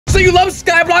So you love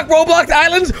Skyblock Roblox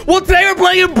Islands? Well, today we're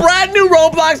playing a brand new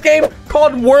Roblox game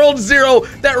called World Zero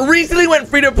that recently went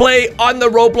free to play on the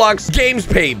Roblox games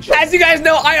page. As you guys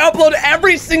know, I upload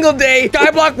every single day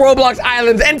Skyblock Roblox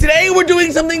Islands, and today we're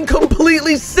doing something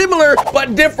completely similar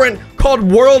but different called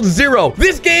World Zero.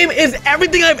 This game is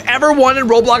everything I've ever wanted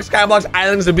Roblox Skyblock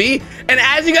Islands to be, and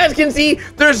as you guys can see,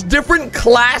 there's different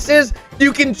classes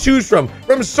you can choose from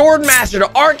Sword Master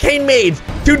to Arcane Mage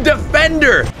to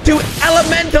Defender to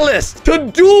Elementalist to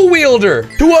Dual Wielder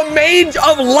to a Mage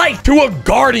of Light to a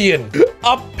Guardian,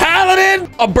 a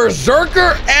Paladin, a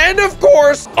Berserker, and of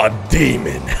course, a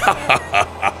Demon.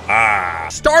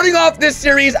 Starting off this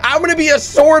series, I'm gonna be a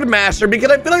Sword Master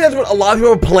because I feel like that's what a lot of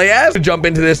people play as. To jump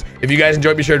into this, if you guys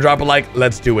enjoyed, be sure to drop a like.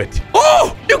 Let's do it.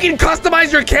 Oh, you can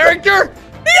customize your character?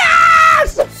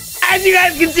 Yes! As you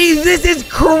guys can see, this is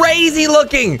crazy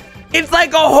looking. It's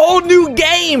like a whole new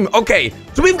game. Okay,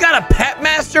 so we've got a pet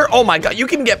master. Oh my god, you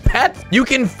can get pets. You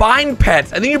can find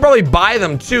pets. I think you probably buy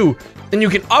them too. Then you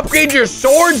can upgrade your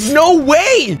swords. No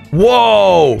way.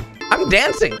 Whoa. I'm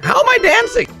dancing. How am I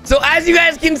dancing? So as you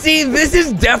guys can see, this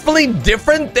is definitely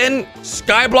different than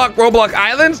Skyblock Roblox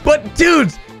Islands. But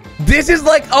dudes, this is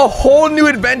like a whole new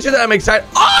adventure that I'm excited.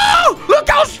 Oh, look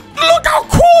how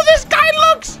cool this guy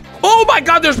looks. Oh my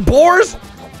god, there's boars?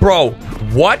 Bro,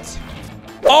 what?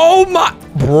 Oh my,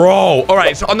 bro. All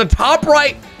right, so on the top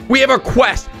right, we have a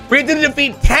quest. We have to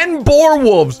defeat 10 boar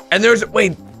wolves. And there's,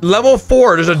 wait, level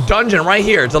 4. There's a dungeon right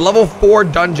here. It's a level 4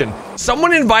 dungeon.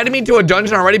 Someone invited me to a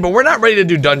dungeon already, but we're not ready to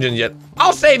do dungeons yet.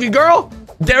 I'll save you, girl.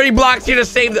 GarryBlox here to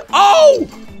save the, oh,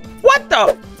 what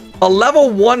the? A level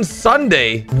 1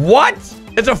 Sunday. What?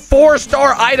 It's a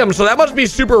 4-star item, so that must be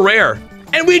super rare.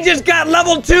 And we just got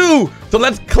level 2. So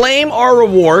let's claim our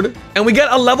reward. And we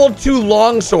got a level 2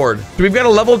 longsword. So we've got a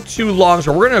level 2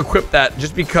 longsword. We're going to equip that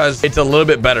just because it's a little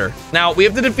bit better. Now, we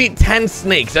have to defeat 10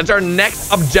 snakes. That's our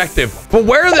next objective. But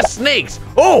where are the snakes?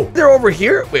 Oh, they're over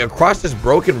here. Wait, across this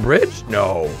broken bridge?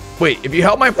 No. Wait, if you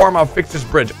help my farm, I'll fix this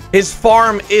bridge. His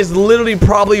farm is literally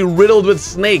probably riddled with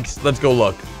snakes. Let's go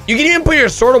look. You can even put your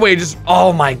sword away. Just,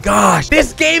 oh my gosh.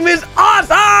 This game is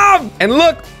awesome. And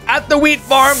look, at the wheat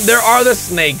farm, there are the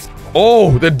snakes.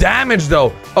 Oh, the damage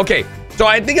though. Okay, so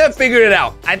I think I figured it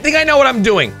out. I think I know what I'm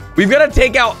doing. We've got to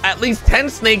take out at least 10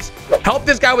 snakes, help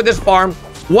this guy with this farm.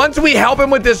 Once we help him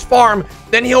with this farm,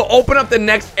 then he'll open up the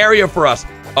next area for us.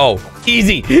 Oh,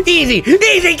 easy, easy,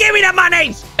 easy. Give me the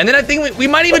money. And then I think we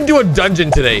might even do a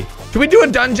dungeon today. Should we do a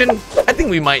dungeon? I think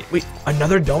we might. Wait,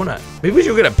 another donut. Maybe we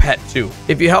should get a pet too.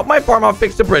 If you help my farm, I'll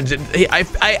fix the bridge.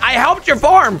 I helped your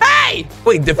farm. Hey!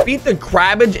 Wait, defeat the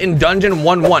Crabbage in dungeon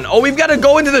 1-1. Oh, we've got to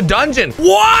go into the dungeon.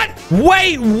 What?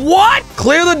 Wait, what?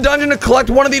 Clear the dungeon to collect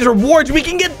one of these rewards. We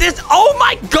can get this. Oh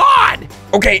my god.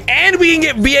 Okay, and we can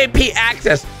get VIP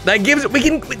access. That gives,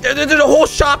 there's a whole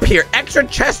shop here. Extra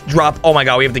chest drop. Oh my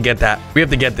god, we have to get that. We have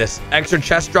to get this. Extra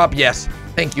chest drop, yes.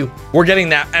 Thank you. We're getting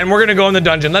that, and we're gonna go in the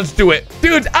dungeon. Let's do it.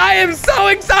 Dudes, I am so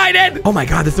excited. Oh my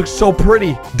god, this looks so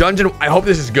pretty. Dungeon, I hope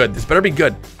this is good. This better be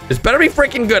good. This better be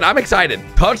freaking good. I'm excited.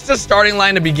 Touch the starting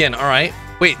line to begin. All right.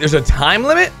 Wait, there's a time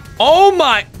limit? Oh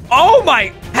my,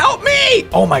 help me.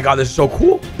 Oh my god, this is so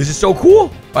cool. This is so cool.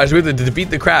 All right, so we have to defeat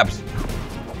the crabs.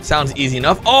 Sounds easy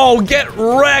enough. Oh, get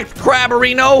wrecked,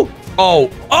 Crabberino.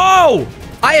 Oh,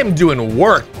 I am doing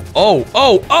work.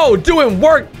 Oh, doing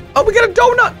work. Oh, we got a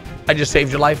donut. I just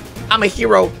saved your life. I'm a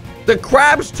hero. The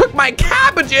crabs took my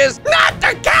cabbages. Not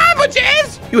the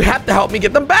cabbages! You have to help me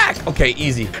get them back. Okay,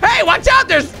 easy. Hey, watch out.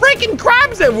 There's freaking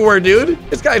crabs everywhere, dude.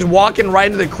 This guy's walking right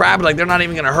into the crab like they're not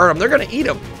even gonna hurt him. They're gonna eat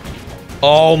him.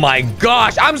 Oh my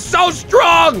gosh, I'm so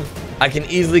strong. I can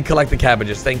easily collect the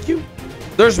cabbages. Thank you.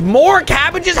 There's more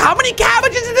cabbages? How many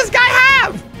cabbages does this guy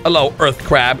have? Hello, Earth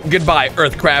Crab. Goodbye,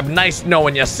 Earth Crab. Nice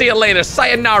knowing you. See you later.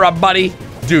 Sayonara, buddy.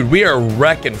 Dude, we are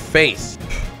wrecking face.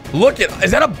 Look at,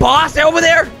 is that a boss over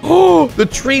there? Oh, the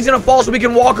tree's gonna fall so we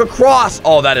can walk across.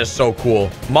 Oh, that is so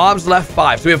cool. Mobs left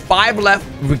 5. So we have 5 left.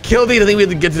 If we kill these, I think we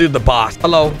have to get to do the boss.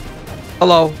 Hello.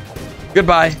 Hello.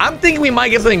 Goodbye. I'm thinking we might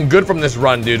get something good from this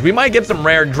run, dude. We might get some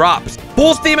rare drops.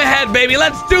 Full steam ahead, baby.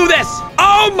 Let's do this.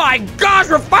 Oh my gosh,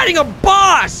 we're fighting a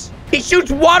boss. He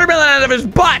shoots watermelon out of his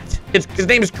butt. His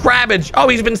name is Crabbage. Oh,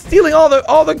 he's been stealing all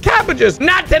the cabbages.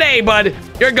 Not today, bud.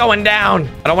 You're going down.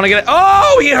 I don't want to get it.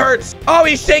 Oh, he hurts. Oh,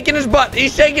 he's shaking his butt.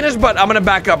 He's shaking his butt. I'm going to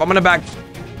back up. I'm going to back.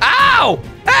 Ow.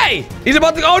 Hey, he's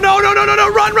about to. Oh, no.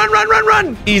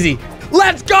 Run. Easy.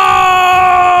 Let's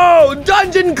go.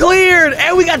 Dungeon cleared.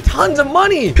 And we got tons of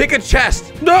money. Pick a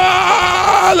chest. No,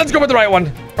 let's go with the right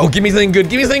one. Oh, give me something good.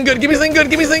 Give me something good.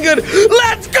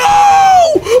 Let's go.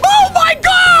 Oh, my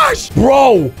God. gosh.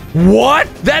 Bro,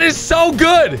 what? That is so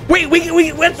good. Wait,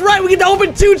 that's right. We get to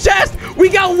open 2 chests. We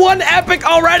got 1 epic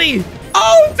already.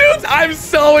 Oh, dudes, I'm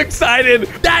so excited.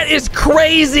 That is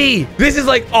crazy. This is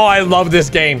like, oh, I love this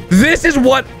game. This is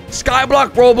what Skyblock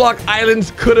Roblox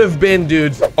Islands could have been,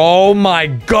 dudes. Oh my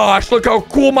gosh, look how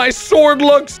cool my sword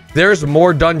looks. There's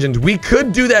more dungeons. We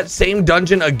could do that same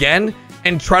dungeon again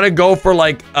and try to go for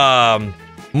like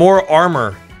more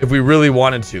armor if we really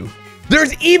wanted to.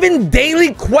 There's even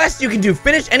daily quests you can do.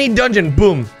 Finish any dungeon.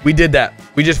 Boom. We did that.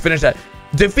 We just finished that.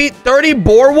 Defeat 30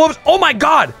 boar wolves. Oh my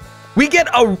god. We get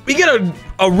a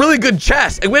really good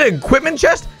chest. We get an equipment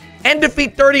chest and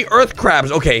defeat 30 earth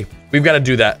crabs. Okay, we've got to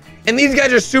do that. And these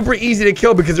guys are super easy to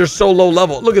kill because they're so low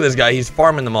level. Look at this guy. He's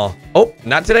farming them all. Oh,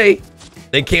 not today.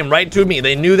 They came right to me.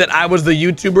 They knew that I was the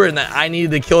YouTuber and that I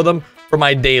needed to kill them for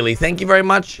my daily. Thank you very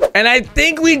much. And I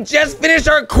think we just finished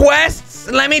our quests.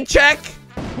 Let me check.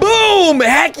 Boom.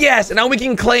 Heck yes. And now we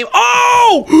can claim.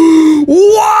 Oh,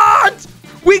 what?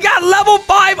 We got level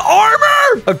 5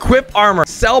 armor. Equip armor.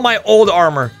 Sell my old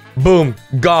armor. Boom.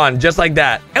 Gone. Just like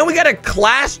that. And we got a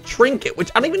class trinket,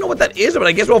 which I don't even know what that is, but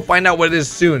I guess we'll find out what it is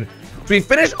soon. So we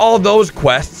finished all those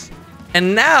quests.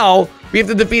 And now we have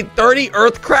to defeat 30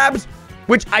 earth crabs,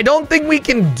 which I don't think we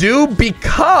can do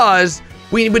because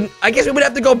I guess we would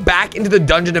have to go back into the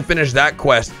dungeon to finish that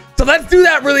quest. So let's do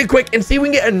that really quick and see if we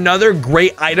can get another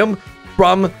great item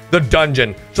from the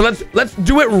dungeon. So let's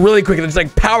do it really quick and just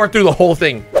like power through the whole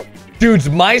thing. Dudes,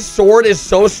 my sword is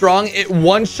so strong, it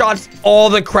one-shots all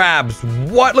the crabs.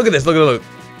 What? Look at this. Look.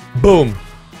 Boom.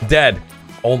 Dead.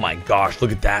 Oh my gosh,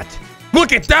 look at that.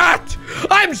 Look at that!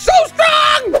 I'm so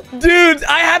strong! Dudes,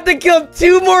 I have to kill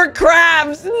 2 more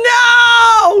crabs.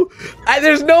 No!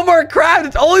 There's no more crabs.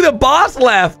 It's only the boss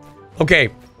left. Okay,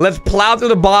 let's plow through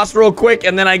the boss real quick,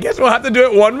 and then I guess we'll have to do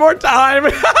it one more time.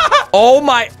 Oh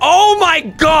my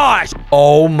gosh!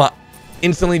 Oh my,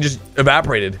 instantly just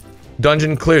evaporated.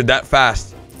 Dungeon cleared that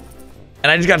fast.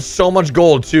 And I just got so much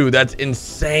gold too. That's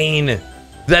insane.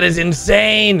 That is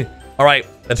insane. All right,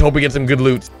 let's hope we get some good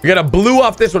loot. We got a blue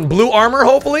off this one. Blue armor,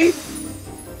 hopefully.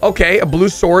 Okay, a blue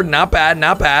sword. Not bad,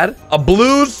 not bad. A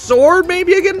blue sword,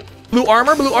 maybe again. Blue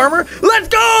armor, blue armor. Let's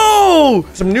go!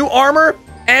 Some new armor,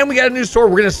 and we got a new sword.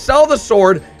 We're gonna sell the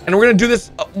sword, and we're gonna do this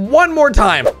one more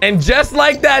time. And just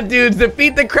like that, dudes,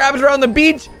 defeat the crabs around the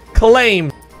beach,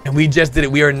 claim. And we just did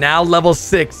it. We are now level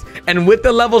 6. And with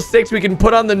the level 6, we can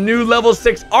put on the new level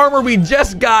 6 armor we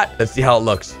just got. Let's see how it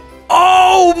looks.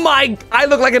 Oh my, I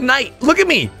look like a knight. Look at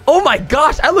me. Oh my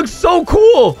gosh, I look so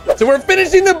cool. So we're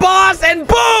finishing the boss and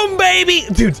boom, baby.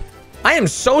 Dudes, I am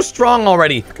so strong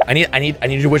already. I need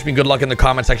you to wish me good luck in the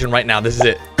comment section right now. This is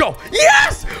it. Go.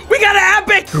 Yes, we got an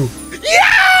epic.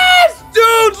 Yes,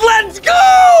 dudes, let's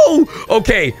go.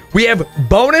 Okay, we have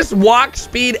bonus walk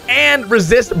speed and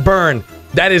resist burn.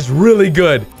 That is really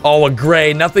good. Oh, a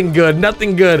gray, nothing good,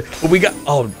 nothing good. But we got,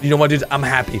 oh, you know what, dudes? I'm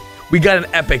happy. We got an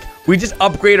epic. We just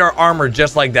upgrade our armor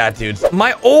just like that, dudes.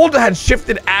 My old had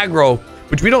shifted aggro,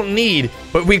 which we don't need,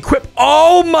 but we equip,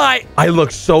 oh my, I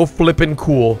look so flippin'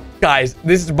 cool. Guys,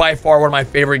 this is by far one of my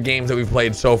favorite games that we've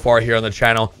played so far here on the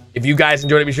channel. If you guys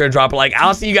enjoyed it, be sure to drop a like.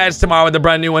 I'll see you guys tomorrow with a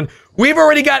brand new one. We've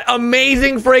already got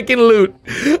amazing freaking loot.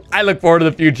 I look forward to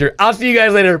the future. I'll see you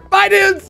guys later. Bye, dudes.